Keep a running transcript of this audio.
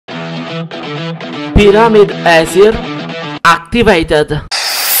Pyramid Asir activated.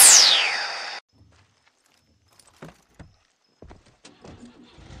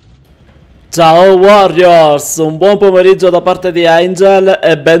 Ciao Warriors, un buon pomeriggio da parte di Angel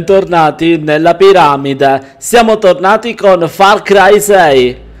e bentornati nella piramide. Siamo tornati con Far Cry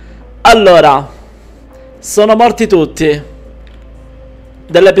 6. Allora, sono morti tutti.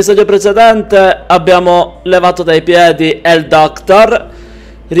 Dell'episodio precedente abbiamo levato dai piedi il Doctor.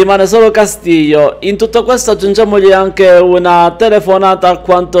 Rimane solo Castillo. In tutto questo aggiungiamogli anche una telefonata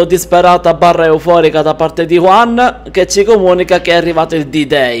alquanto disperata barra euforica da parte di Juan, che ci comunica che è arrivato il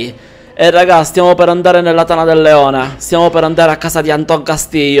D-Day. E raga, stiamo per andare nella Tana del Leone. Stiamo per andare a casa di Antòn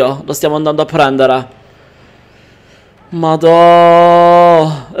Castillo. Lo stiamo andando a prendere.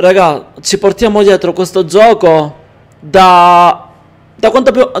 Madò. Raga, ci portiamo dietro questo gioco da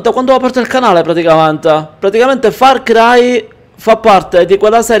quando ho aperto il canale praticamente. Praticamente Far Cry fa parte di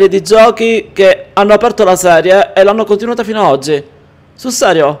quella serie di giochi che hanno aperto la serie e l'hanno continuata fino ad oggi. Sul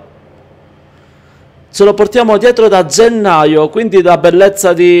serio? Ce lo portiamo dietro da gennaio, quindi da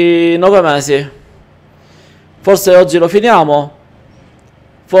bellezza di 9 mesi. Forse oggi lo finiamo.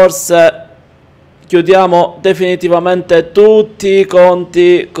 Forse chiudiamo definitivamente tutti i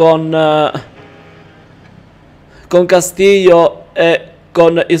conti con Castillo e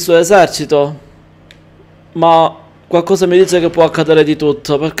con il suo esercito. Ma qualcosa mi dice che può accadere di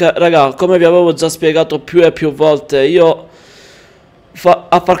tutto, perché raga, come vi avevo già spiegato più e più volte, io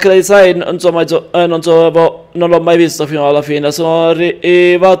a Far Cry 6 non l'ho mai visto fino alla fine. Sono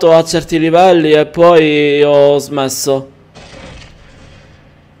arrivato a certi livelli e poi ho smesso.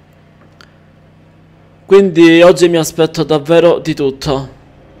 Quindi oggi mi aspetto davvero di tutto.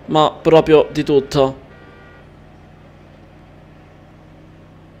 Ma proprio di tutto.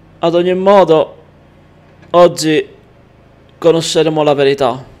 Ad ogni modo, oggi conosceremo la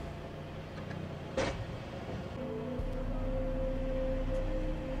verità.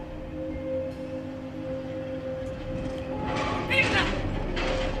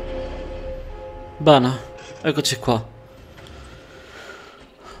 Bene, eccoci qua.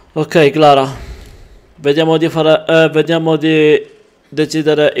 Ok, Clara. Vediamo di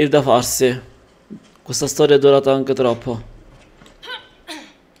decidere il da farsi. Questa storia è durata anche troppo.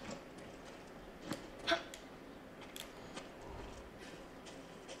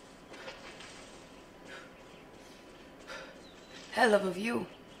 Hell of a view.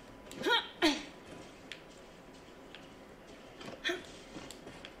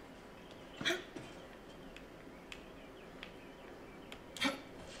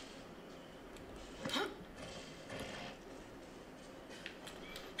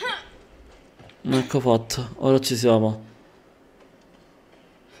 Ecco fatto, ora ci siamo.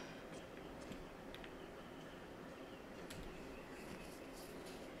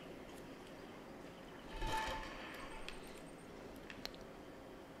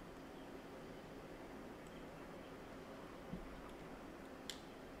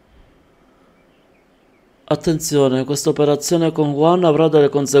 Attenzione, questa operazione con Juan avrà delle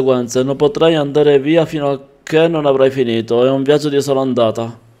conseguenze. Non potrai andare via fino a che non avrai finito. È un viaggio di sola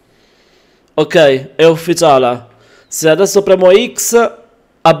andata. Ok, è ufficiale. Se adesso premo X,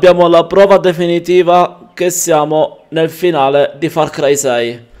 abbiamo la prova definitiva che siamo nel finale di Far Cry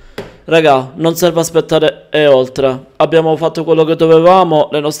 6. Raga, non serve aspettare e oltre. Abbiamo fatto quello che dovevamo,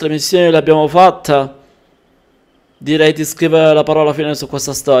 le nostre missioni le abbiamo fatte. Direi di scrivere la parola fine su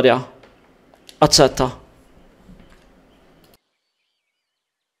questa storia. Accetta.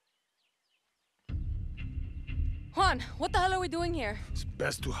 Juan, what the hell are we doing here? It's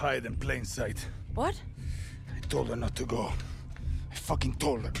best to hide in plain sight. What? I told her not to go. I fucking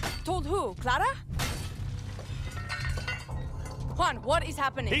told her. Told who? Clara? Juan, what is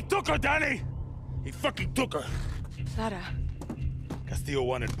happening? He took her, Danny! He fucking took her! Clara. Castillo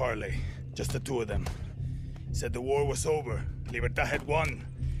wanted parley. Just the two of them. He said the war was over. Libertad had won.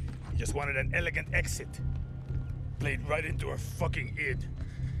 He just wanted an elegant exit. Played right into her fucking id.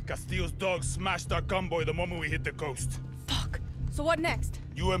 Castillo's dogs smashed our convoy the moment we hit the coast. Fuck. So what next?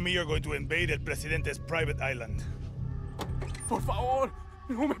 You and me are going to invade El Presidente's private island. Por favor,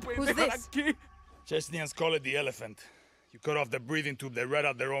 no me puedes Who's dejar this? aquí. Chesnians call it the elephant. You cut off the breathing tube, they rat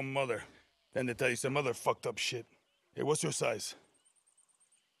out their own mother. Then they tell you some other fucked up shit. Hey, what's your size?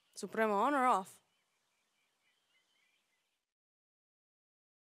 Supremo on or off?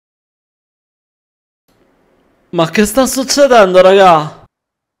 Ma che sta succedendo, raga?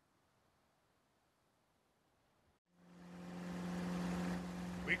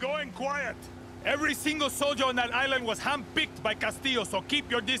 We're going quiet. Every single soldier on that island was handpicked by Castillo, so keep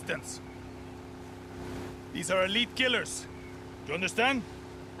your distance. These are elite killers. Do you understand?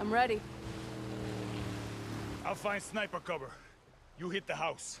 I'm ready. I'll find sniper cover. You hit the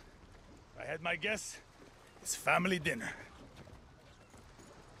house. If I had my guess, it's family dinner.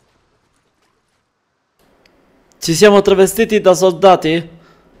 Ci siamo travestiti da soldati?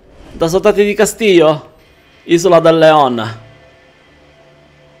 Da soldati di Castillo? Isola del Leon.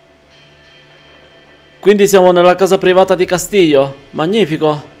 Quindi siamo nella casa privata di Castillo.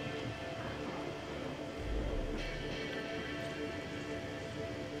 Magnifico.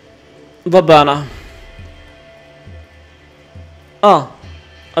 Va bene. Ah,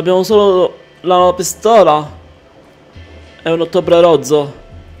 abbiamo solo la pistola e un ottobre rozzo.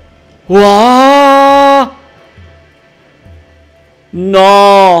 Wow!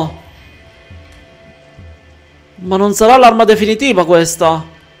 No! Ma non sarà l'arma definitiva questa?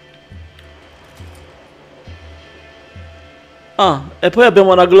 Ah, e poi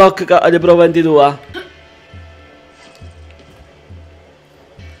abbiamo una Glock calibro 22.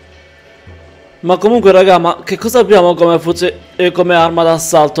 Ma comunque raga, ma che cosa abbiamo come come arma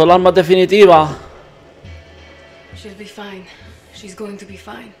d'assalto? L'arma definitiva? She'll be fine. She's going to be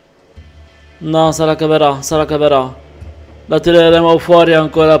fine. No, se la caverà, se la caverà. La tireremo fuori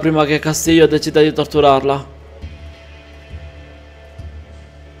ancora prima che Castillo decida di torturarla.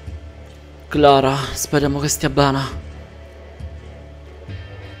 Clara, speriamo che stia bene.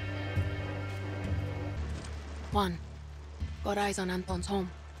 Juan, got eyes on Anton's home.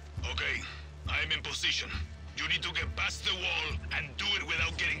 Okay, I'm in position. You need to get past the wall and do it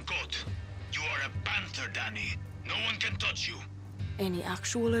without getting caught. You are a panther, Dani. No one can touch you. Any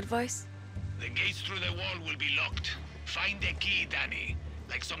actual advice? The gates through the wall will be locked. Find the key, Dani.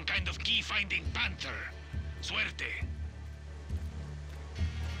 Like some kind of key-finding panther. Suerte.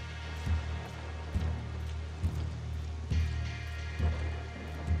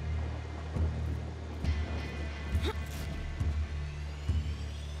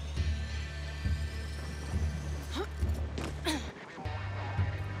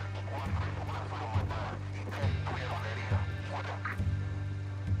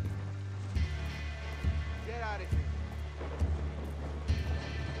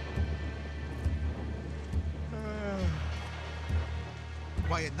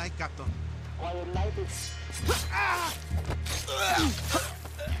 Quiet night, Captain. Quiet night is...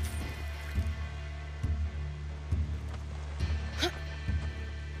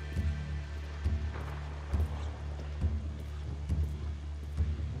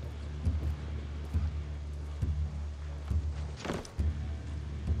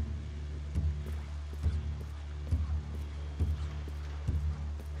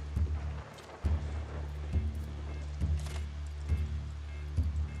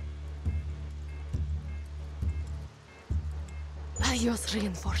 Adios,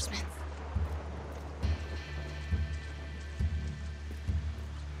 reinforcements.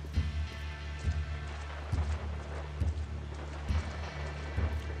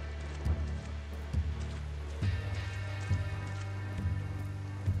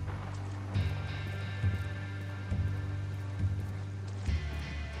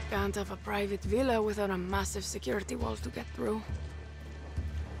 Can't have a private villa without a massive security wall to get through.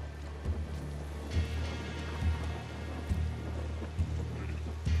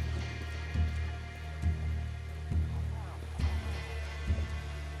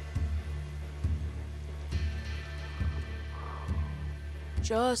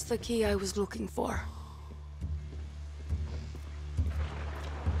 Just the key I was looking for.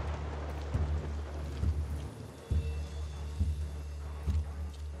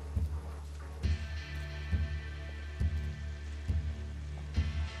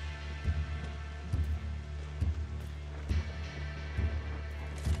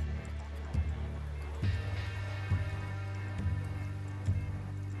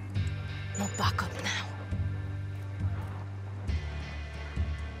 No backup now.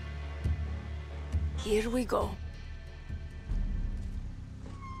 Here we go.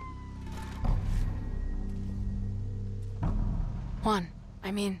 Juan,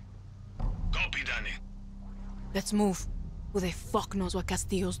 I mean... Copy, Dani. Let's move. Who the fuck knows what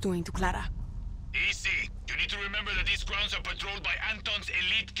Castillo's doing to Clara? Easy. You need to remember that these grounds are patrolled by Anton's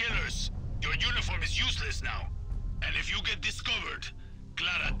elite killers. Your uniform is useless now. And if you get discovered,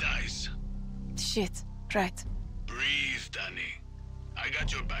 Clara dies. Shit, right. Breathe, Dani. I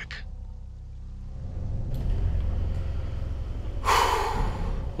got your back.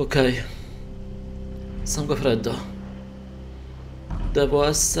 Ok. Sangue freddo. Devo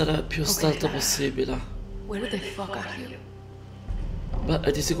essere più stealth possibile. Where the fuck are you? Beh,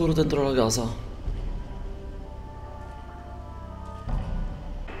 è di sicuro dentro la casa.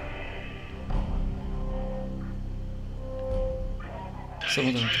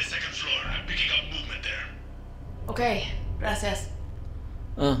 Siamo dentro. Ok, gracias.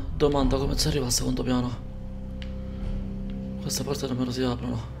 Domanda, come si arriva al secondo piano? Queste porte nemmeno si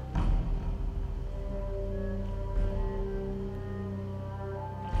aprono.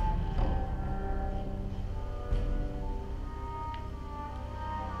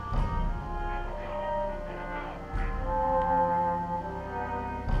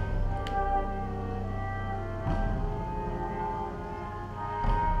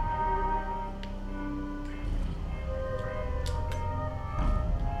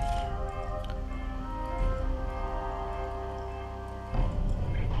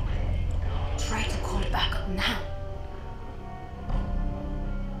 Try to call back up now.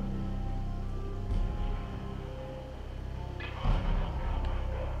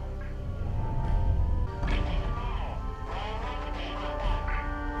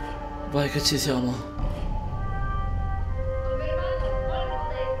 Vai che ci siamo.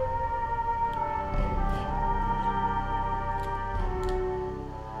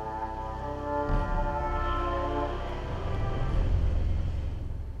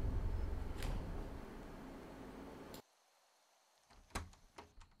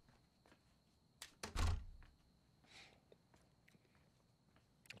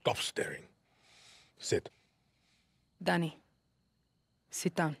 Stop staring. Sit. Dani,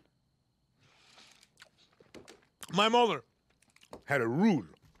 sit down. My mother had a rule.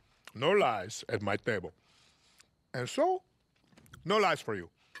 No lies at my table. And so, no lies for you.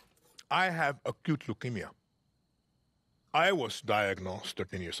 I have acute leukemia. I was diagnosed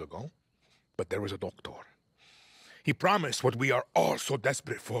 13 years ago, but there was a doctor. He promised what we are all so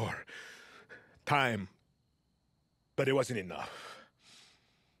desperate for. Time. But it wasn't enough.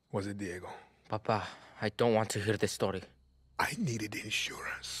 Was it, Diego? Papa, I don't want to hear this story. I needed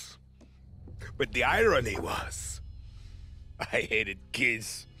insurance. But the irony was, I hated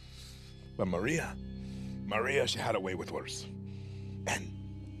kids. But Maria, she had a way with words. And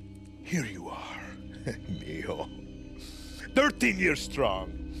here you are, mijo. 13 years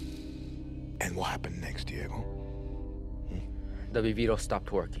strong. And what happened next, Diego? The Viviro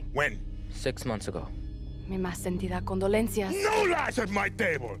stopped working. When? 6 months ago. Mi más sentida condolencias. No lies at my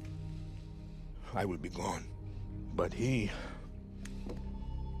table! I will be gone. But he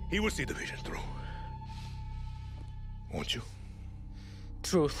will see the vision through. Won't you?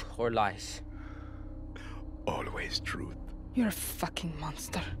 Truth or lies? Always truth. You're a fucking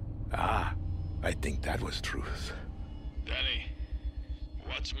monster. Ah, I think that was truth. Danny,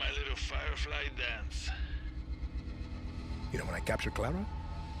 watch my little firefly dance. You know when I captured Clara?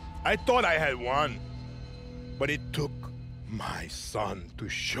 I thought I had won. But it took my son to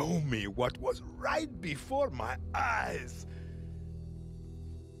show me what was right before my eyes.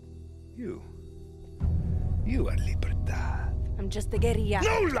 You are Libertad. I'm just a guerrilla.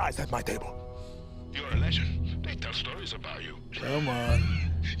 No lies at my table. You're a legend. They tell stories about you. Come on.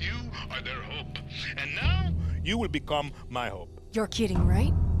 You are their hope. And now, You will become my hope. You're kidding,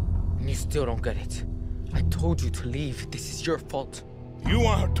 right? And you still don't get it. I told you to leave. This is your fault. You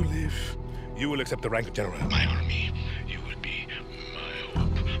want her to live. You will accept the rank of general. my army, you will be my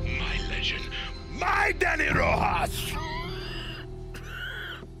hope, my legend. My Dani Rojas!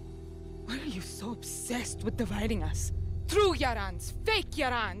 Why are you so obsessed with dividing us? True Yarans, fake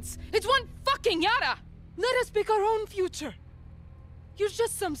Yarans. It's one fucking Yara! Let us pick our own future. You're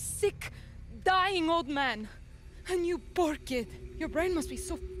just some sick, dying old man. And you poor kid. Your brain must be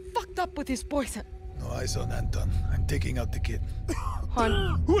so fucked up with his poison. No eyes on Anton. I'm taking out the kid.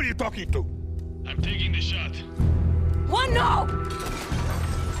 Juan. Who are you talking to? I'm taking the shot. Juan, no!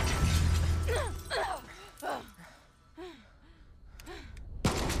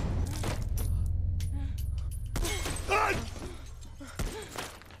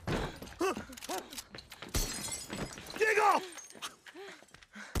 Diego!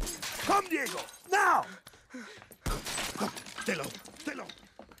 Come, Diego! Now! Stay low. Stay low.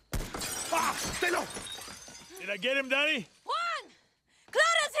 Ah! Stay low! Did I get him, Danny? Juan!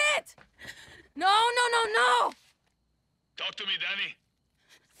 Clara's hit! No, no, no, no! Talk to me, Danny.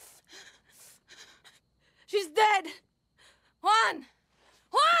 She's dead! Juan!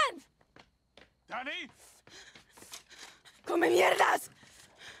 Juan! Danny? ¡Come mierdas!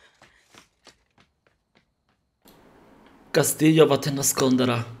 Castillo, vatti a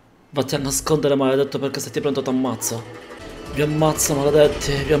nascondere. Vatti a nascondere, maledetto, perché se ti prendo t'ammazzo. Vi ammazzo,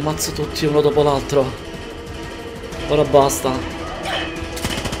 maledetti. Vi ammazzo tutti uno dopo l'altro. Ora basta.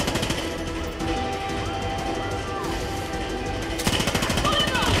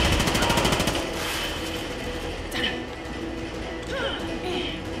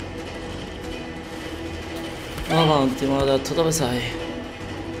 Avanti, maledetto, dove sei?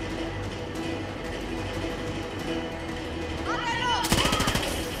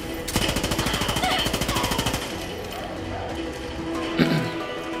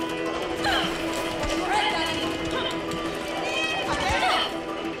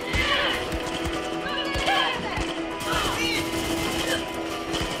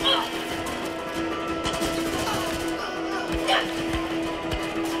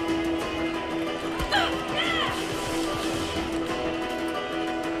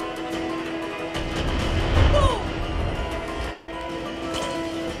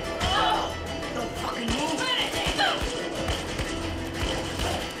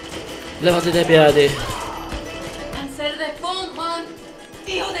 Levati dai piedi. Answer the phone, man!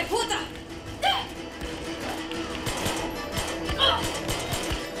 Hijo de puta!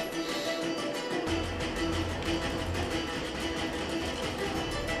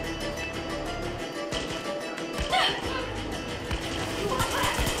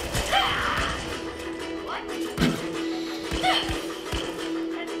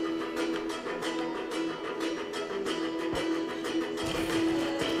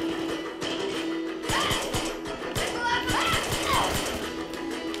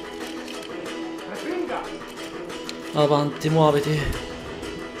 Avanti, muoviti.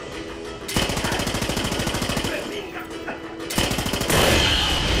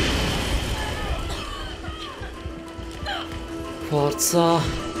 Forza.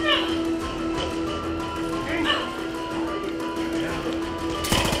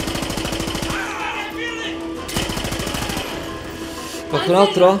 Qualcun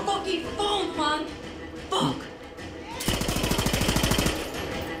altro?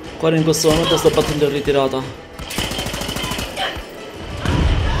 Qua in questo momento sto battendo in ritirata.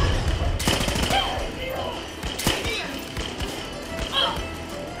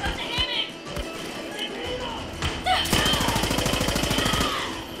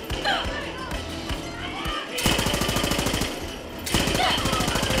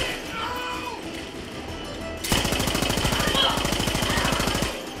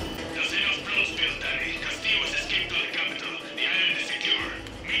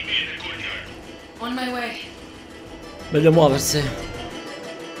 On my way. Meglio muoversi.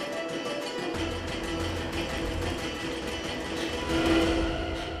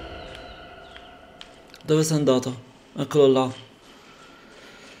 Dove sei andato? Eccolo là.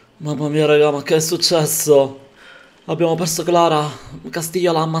 Mamma mia raga, ma che è successo? Abbiamo perso Clara.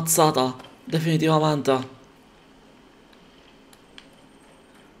 Castillo l'ha ammazzata. Definitivamente.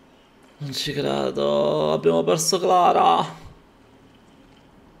 Non ci credo. Abbiamo perso Clara.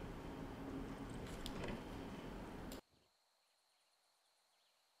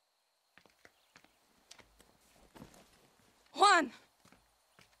 Juan!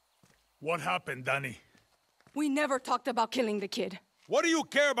 What happened, Dani? We never talked about killing the kid. What do you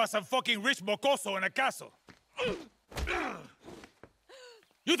care about some fucking rich mocoso in a castle?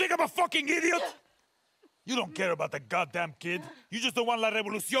 You think I'm a fucking idiot? You don't care about the goddamn kid. You just don't want La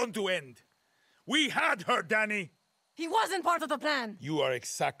Revolucion to end. We had her, Dani. He wasn't part of the plan. You are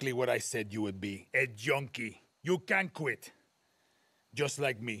exactly what I said you would be. A junkie. You can't quit. Just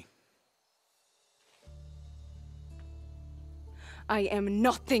like me. I am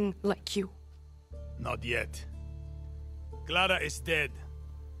nothing like you. Not yet. Clara is dead.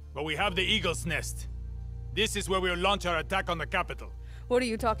 But we have the Eagle's Nest. This is where we'll launch our attack on the capital. What are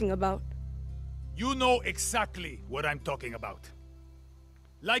you talking about? You know exactly what I'm talking about.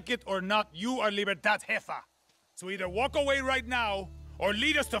 Like it or not, you are Libertad Jefa. So either walk away right now, or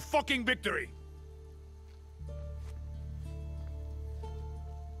lead us to fucking victory.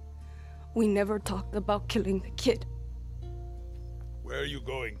 We never talked about killing the kid. Where are you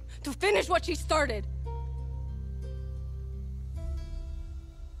going? To finish what she started.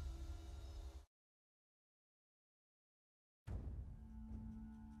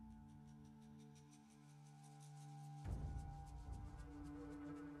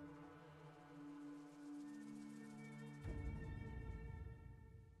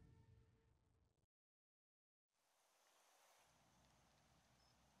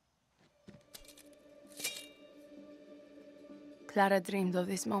 Clara dreamed of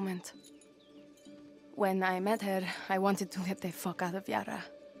this moment. When I met her, I wanted to get the fuck out of Yara.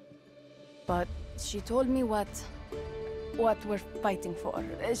 But she told me what we're fighting for.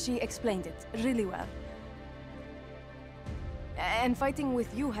 She explained it really well. And fighting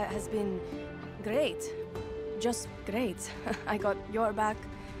with you has been great. Just great. I got your back,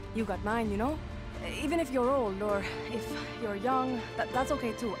 you got mine, you know? Even if you're old or if you're young, that's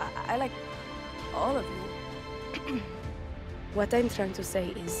okay too. I like all of you. What I'm trying to say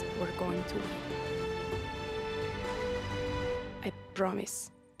is we're going to win. I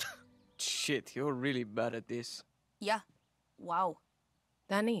promise. Shit, you're really bad at this. Yeah. Wow.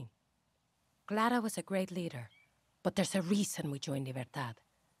 Dani, Clara was a great leader, but there's a reason we joined Libertad.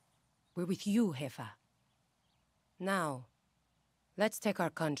 We're with you, Jefa. Now, let's take our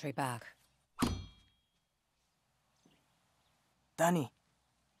country back. Dani.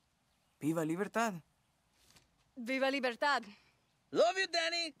 Viva Libertad. Viva Libertad! Love you,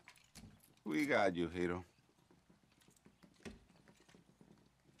 Dani! We got you, hero.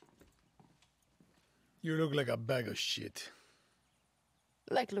 You look like a bag of shit.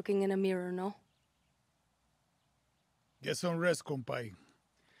 Like looking in a mirror, no? Get some rest, compay.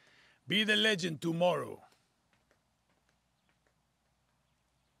 Be the legend tomorrow.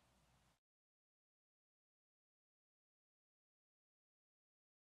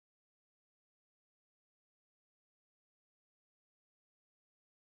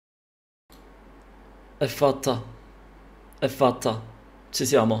 È fatta. È fatta. Ci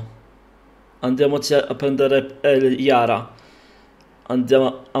siamo. Andiamoci a prendere Yara.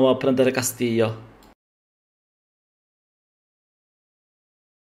 Andiamo a prendere Castillo.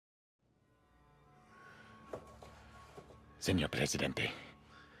 Senor Presidente,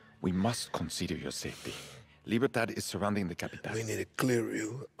 we must consider your safety. Libertad is surrounding the capital. We need a clear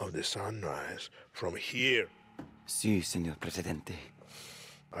view of the sunrise from here. Sí, Senor Presidente.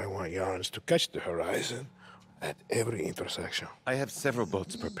 I want yarns to catch the horizon at every intersection. I have several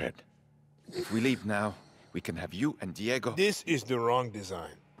boats prepared. If we leave now, we can have you and Diego... This is the wrong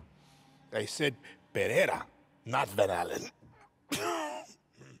design. I said Pereira, not Van Allen.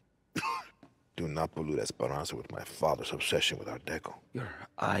 Do not pollute Esperanza with my father's obsession with Art Deco. Your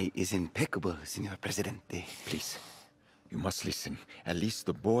eye is impeccable, Senor Presidente. Please, you must listen. At least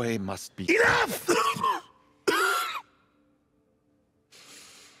the boy must be... Enough!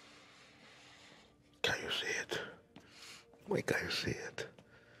 Can you see it? Why can't you see it?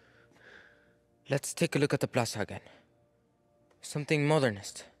 Let's take a look at the plaza again. Something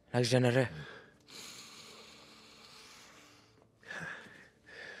modernist, like Genere.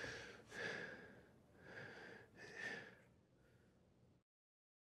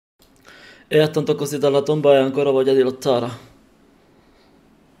 E ha tanto così dalla tomba e ancora voglia di lottare.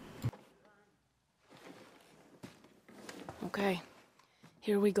 Okay,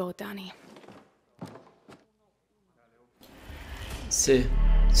 here we go, Dani. Sì,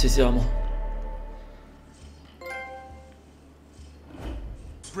 ci siamo.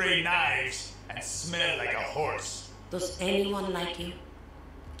 Spray knives and smell like a horse. Does anyone like you?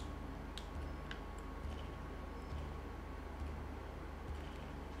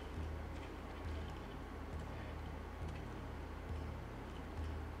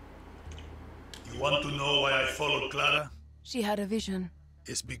 You want to know why I followed Clara? She had a vision.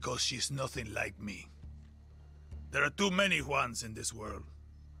 It's because she's nothing like me. There are too many Juans in this world.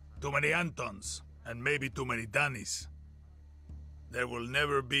 Too many Antons, and maybe too many Danis. There will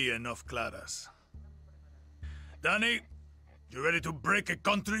never be enough Claras. Dani, you ready to break a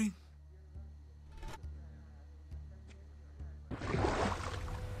country?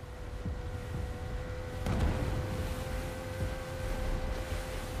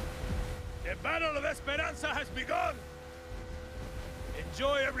 The Battle of Esperanza has begun!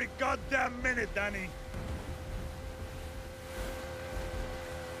 Enjoy every goddamn minute, Dani.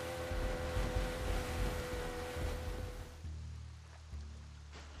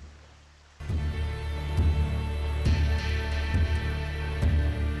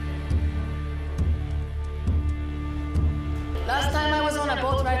 Last time I was on a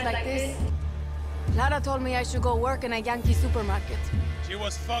boat ride like this, Clara told me I should go work in a Yankee supermarket. She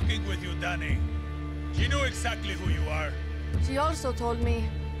was fucking with you, Dani. She knew exactly who you are. She also told me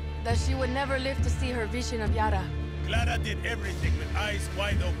that she would never live to see her vision of Yara. Clara did everything with eyes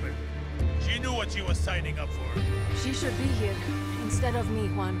wide open. She knew what she was signing up for. She should be here, instead of me,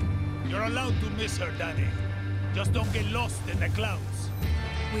 Juan. You're allowed to miss her, Dani. Just don't get lost in the clouds.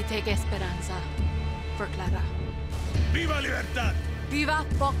 We take Esperanza for Clara. Viva Libertad! Viva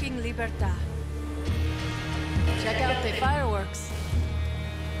fucking Libertad! Check out the fireworks.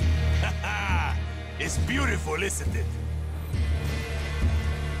 Haha! It's beautiful, isn't it?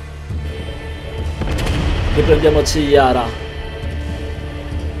 Riprendiamoci Yara.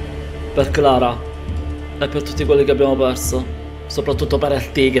 Per Clara. E per tutti quelli che abbiamo perso. Soprattutto per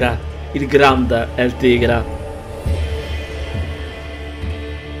il tigre. Il grande è il tigre.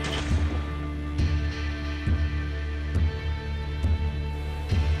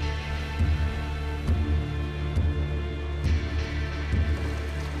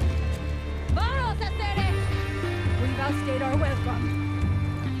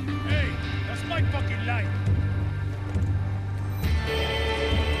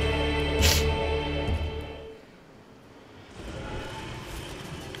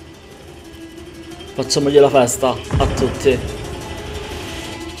 Facciamogli la festa a tutti.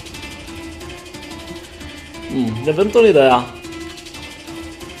 Mi è venuta un'idea.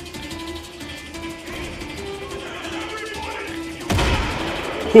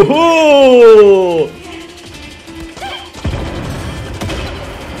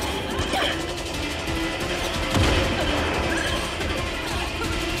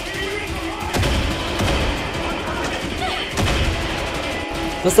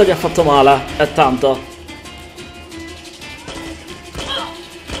 Questo gli ha fatto male, è tanto.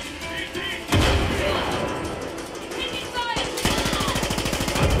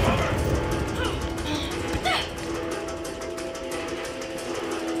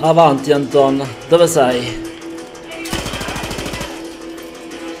 Avanti Anton, dove sei?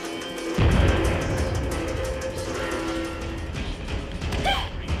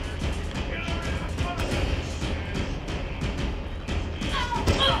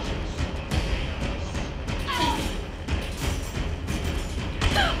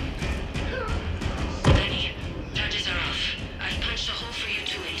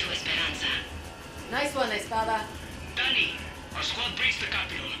 Nice one, Espada. Dani, our squad breached the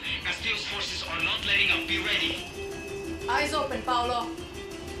capital. Castillo's forces are not letting up. Be ready. Eyes open, Paolo.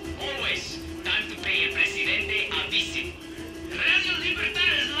 Always. Time to pay el presidente a visit. Radio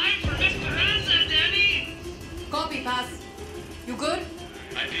Libertad is live from Esperanza, Danny. Copy, Paz. You good?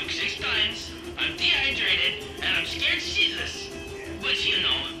 I puked 6 times. I'm dehydrated, and I'm scared shitless. But you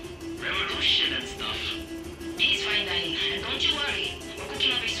know, revolution and stuff. He's fine, Danny, and don't you worry. We're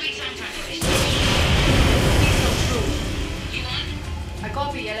cooking up a sweet soundtrack for this story. You want? I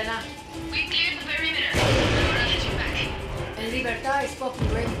copy, Elena. We cleared the perimeter. Aurora has your back. And Libertad is fucking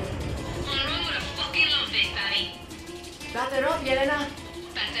grateful. Monroe would have fucking loved this, Danny. Batter up, Yelena.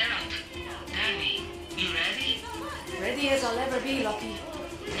 Batter up. Danny, you ready? Ready as I'll ever be, Lucky.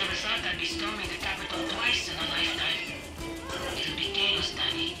 Never thought I'd be storming the capital twice in a lifetime. It'll be chaos,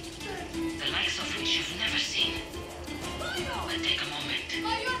 Danny. The likes of which you've never seen. But take a moment.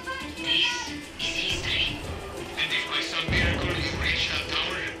 This is history. And if by some miracle you reach that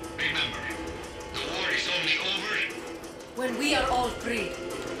tower, remember, the war is only over when we are all free.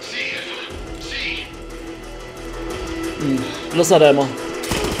 Sì, sì. Lo saremo.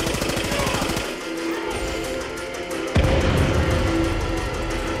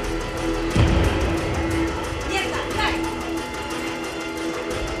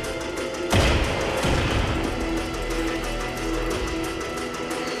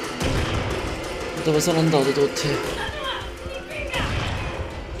 Dove sono andati tutti?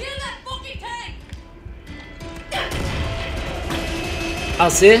 Ah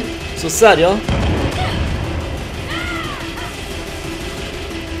sì? Sul serio?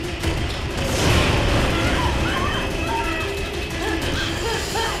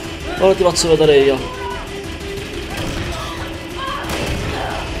 Ora ti faccio vedere io.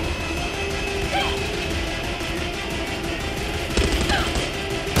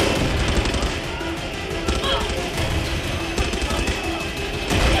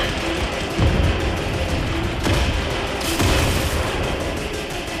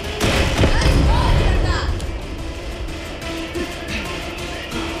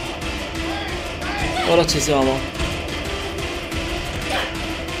 Ora ci siamo.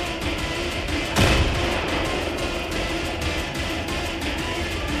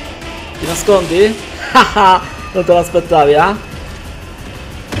 Ti nascondi? Haha, non te l'aspettavi, eh?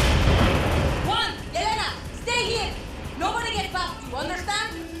 Elena, stay here. Nobody get past you,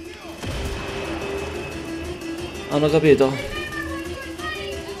 understand? Hanno capito.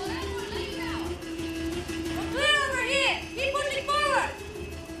 Clear over here. Keep pushing forward.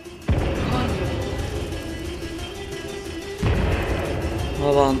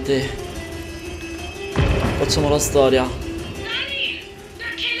 Avanti. Facciamo la storia. Danny!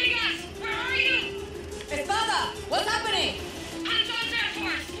 They're killing us! Where are you? Espada, what's happening? Anton's Air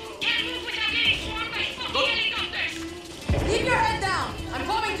Force! Can't move without getting swarmed by fucking helicopters! Keep your head down. I'm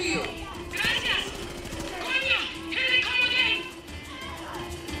coming to you. Gracias! Coño! Here they come again!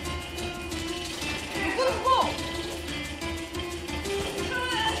 You couldn't go.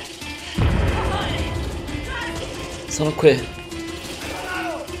 Sono qui.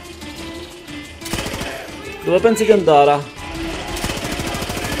 Dove pensi di andare?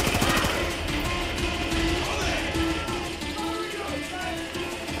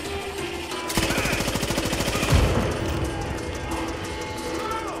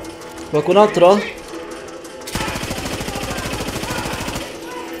 Qualcun altro?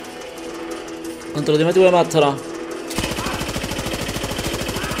 Quanto di me ti vuoi mettere?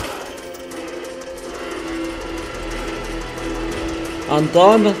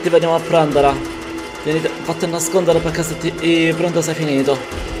 Anton, ti veniamo a prendere. Venite, fate nascondere perché se ti pronto sei finito.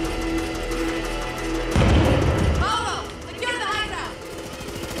 Paolo, secure the high ground.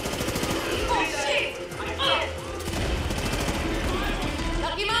 Oh shit!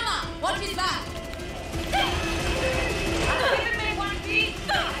 Lucky Mama, watch his back.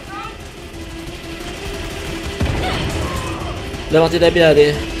 Levati dai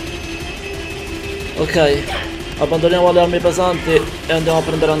piedi. Ok, abbandoniamo le armi pesanti e andiamo a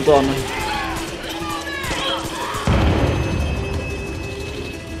prendere Anton.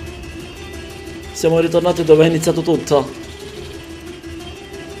 Siamo ritornati dove è iniziato tutto.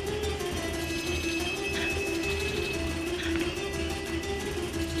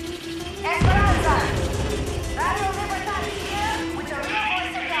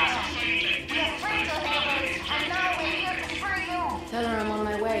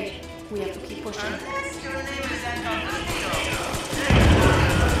 Okay, we have to keep pushing. Your name is Antòn Castillo.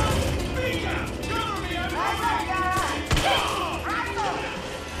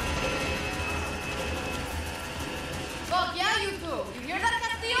 Fuck yeah, you two! You hear that,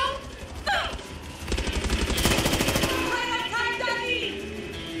 Castillo?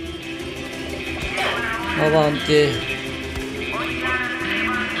 Avanti.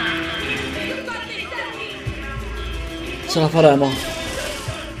 Ce la faremo.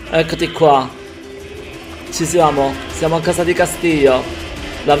 Eccoti qua. Ci siamo. Siamo a casa di Castillo.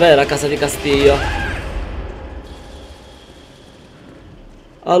 La vera casa di Castillo.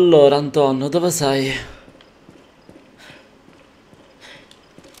 Allora, Anton, dove sei?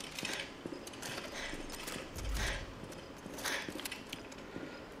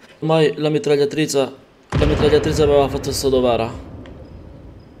 Ormai la mitragliatrice aveva fatto il suo dovere.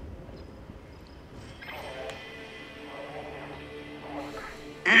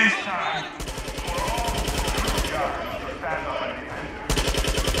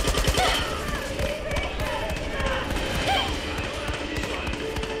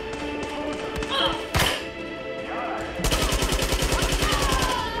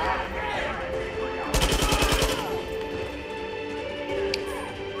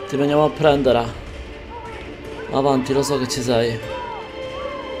 Ti veniamo a prendere. Avanti, lo so che ci sei.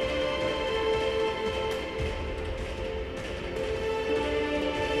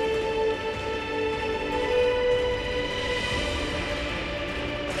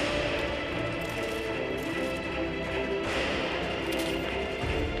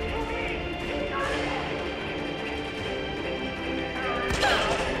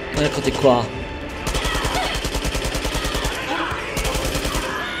 Eccoti qua.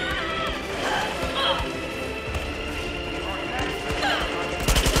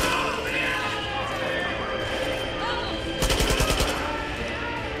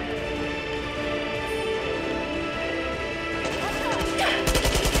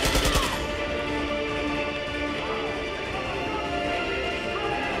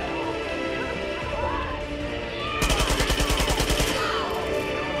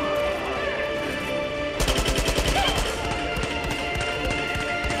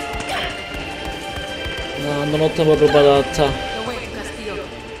 No, non ho tempo per badatta.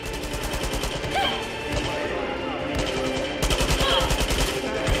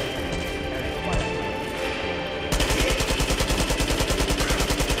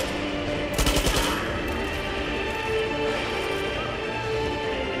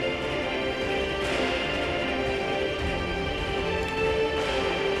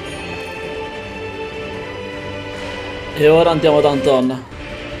 E ora andiamo da Anton.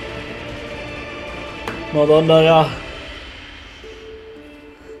 Madonna raga.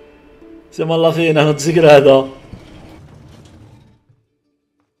 Siamo alla fine, non ci credo.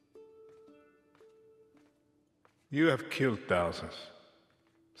 You have killed thousands,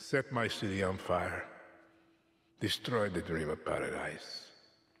 set my city on fire, destroyed the dream of paradise.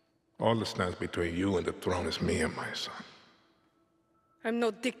 All that stands between you and the throne is me and my son. I'm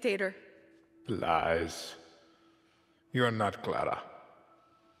no dictator. Lies. You are not Clara.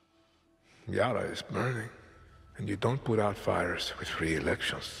 Yara is burning, and you don't put out fires with free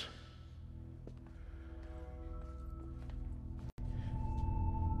elections.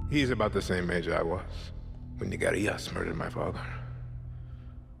 He's about the same age I was when Nigarias murdered my father.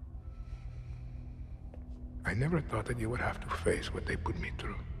 I never thought that you would have to face what they put me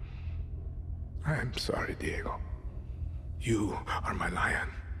through. I am sorry, Diego. You are my lion.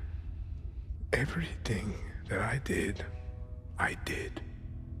 Everything that I did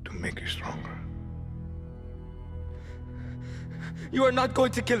to make you stronger. You are not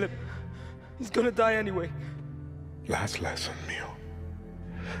going to kill him. He's gonna die anyway. Last lesson, Mio.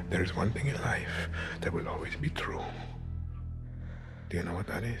 There is one thing in life that will always be true. Do you know what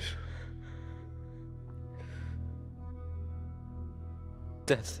that is?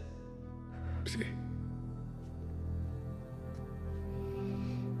 Death. See.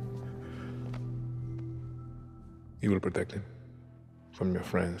 You will protect him from your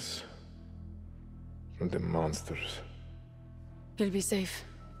friends, from the monsters. He'll be safe.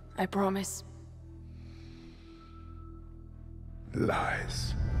 I promise.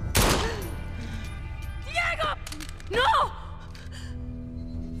 Lies. Diego! No!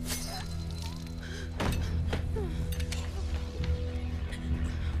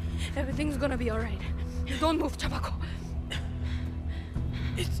 Everything's gonna be alright. Don't move, Chabaco.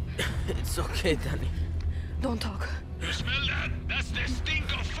 It's okay, Dani. Don't talk. You smell that? That's the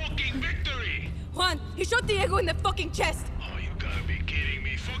stink of fucking victory! Juan, he shot Diego in the fucking chest! Oh, you gotta be kidding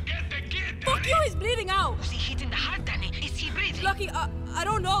me. Forget the kid, Fuck you, he's bleeding out! Was he hit in the heart, Dani? Is he breathing? Lucky, I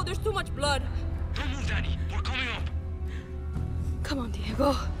don't know. There's too much blood. Don't move, Dani. We're coming up. Come on,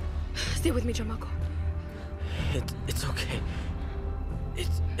 Diego. Stay with me, Chamaco. It's okay.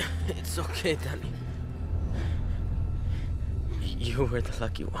 It's okay, Dani. You were the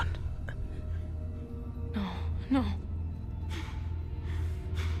lucky one. No.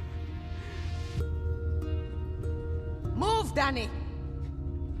 Move, Dani!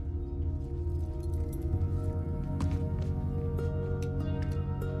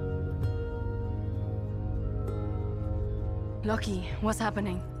 Lucky, what's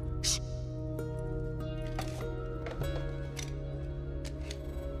happening? Shh.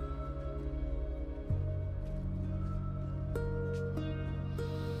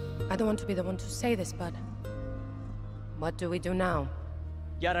 I don't want to be the one to say this, but what do we do now?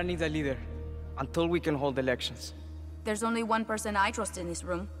 Yara needs a leader until we can hold elections. There's only one person I trust in this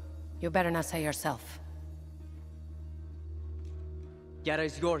room. You better not say yourself. Yara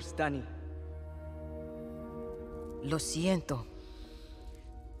is yours, Dani. Lo siento.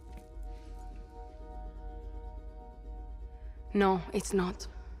 No, it's not.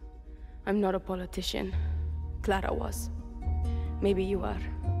 I'm not a politician. Clara was. Maybe you are.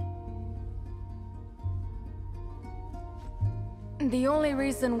 The only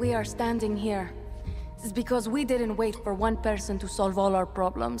reason we are standing here is because we didn't wait for one person to solve all our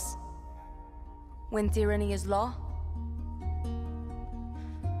problems. When tyranny is law,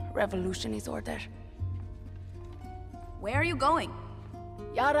 revolution is order. Where are you going?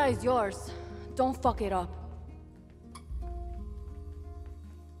 Yara is yours. Don't fuck it up.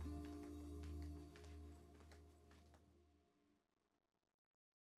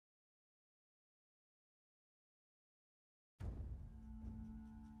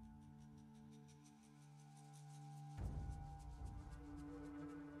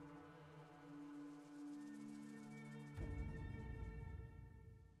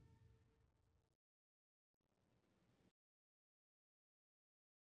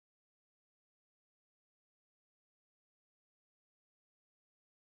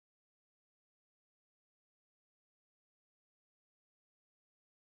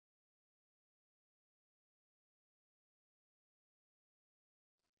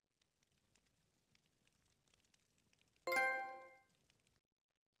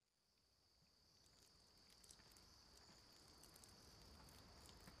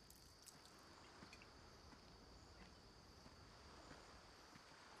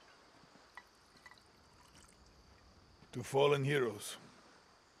 To fallen heroes.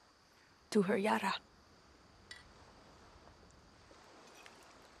 To her Yara.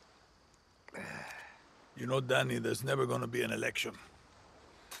 You know, Dani, there's never gonna be an election.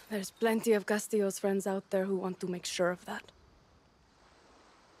 There's plenty of Castillo's friends out there who want to make sure of that.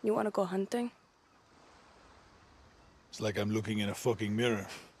 You wanna go hunting? It's like I'm looking in a fucking mirror.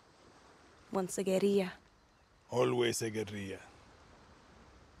 Once a guerrilla. Always a guerrilla.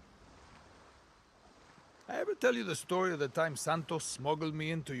 I ever tell you the story of the time Santos smuggled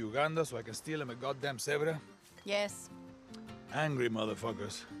me into Uganda so I can steal him a goddamn zebra? Yes. Angry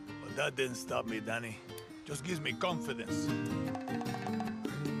motherfuckers. But that didn't stop me, Dani. Just gives me confidence.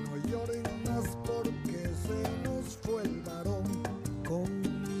 No lloren más porque se nos fue el varón con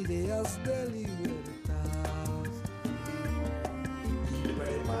ideas de libertad.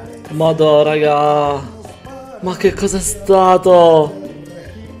 Madò, raga. Ma che cos'è stato?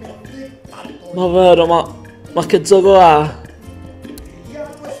 Ma vero, ma che gioco è?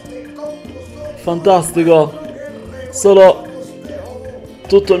 Fantastico. Solo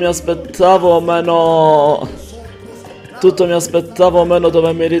tutto mi aspettavo meno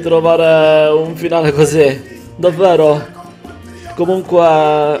dovermi ritrovare un finale così. Davvero.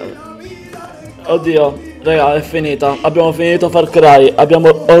 Comunque, oddio, raga, è finita. Abbiamo finito Far Cry.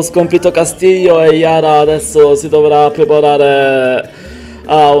 Ho sconfitto Castillo e Yara adesso si dovrà preparare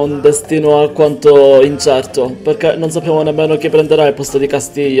a un destino alquanto incerto, perché non sappiamo nemmeno chi prenderà il posto di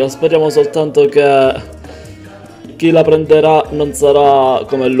Castillo. Speriamo soltanto che chi la prenderà non sarà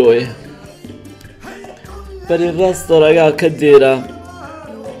come lui. Per il resto, raga, che dire,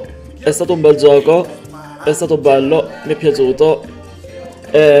 è stato un bel gioco, è stato bello, mi è piaciuto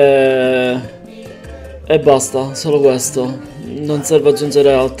e basta, solo questo. Non serve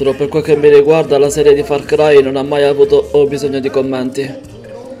aggiungere altro. Per quel che mi riguarda, la serie di Far Cry non ha mai avuto bisogno di commenti.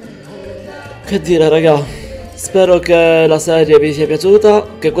 Che dire, raga, spero che la serie vi sia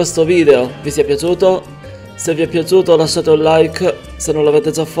piaciuta, che questo video vi sia piaciuto. Se vi è piaciuto lasciate un like, se non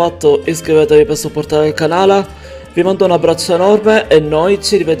l'avete già fatto iscrivetevi per supportare il canale. Vi mando un abbraccio enorme e noi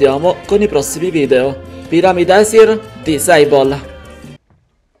ci rivediamo con i prossimi video. Piramide Disable.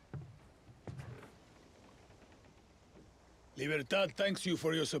 Leave it Libertad thanks you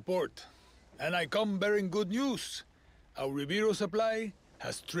for your support. And I come bearing good news. Our Ribeiro supply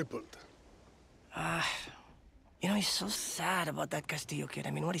has tripled. You know, he's so sad about that Castillo kid.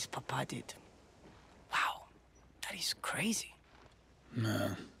 I mean, what his papa did. Wow, that is crazy. Nah,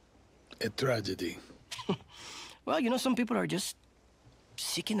 a tragedy. Well, you know, some people are just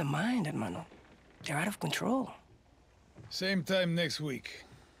sick in the mind, hermano. They're out of control. Same time next week.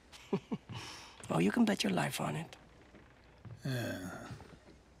 Oh, you can bet your life on it. Yeah.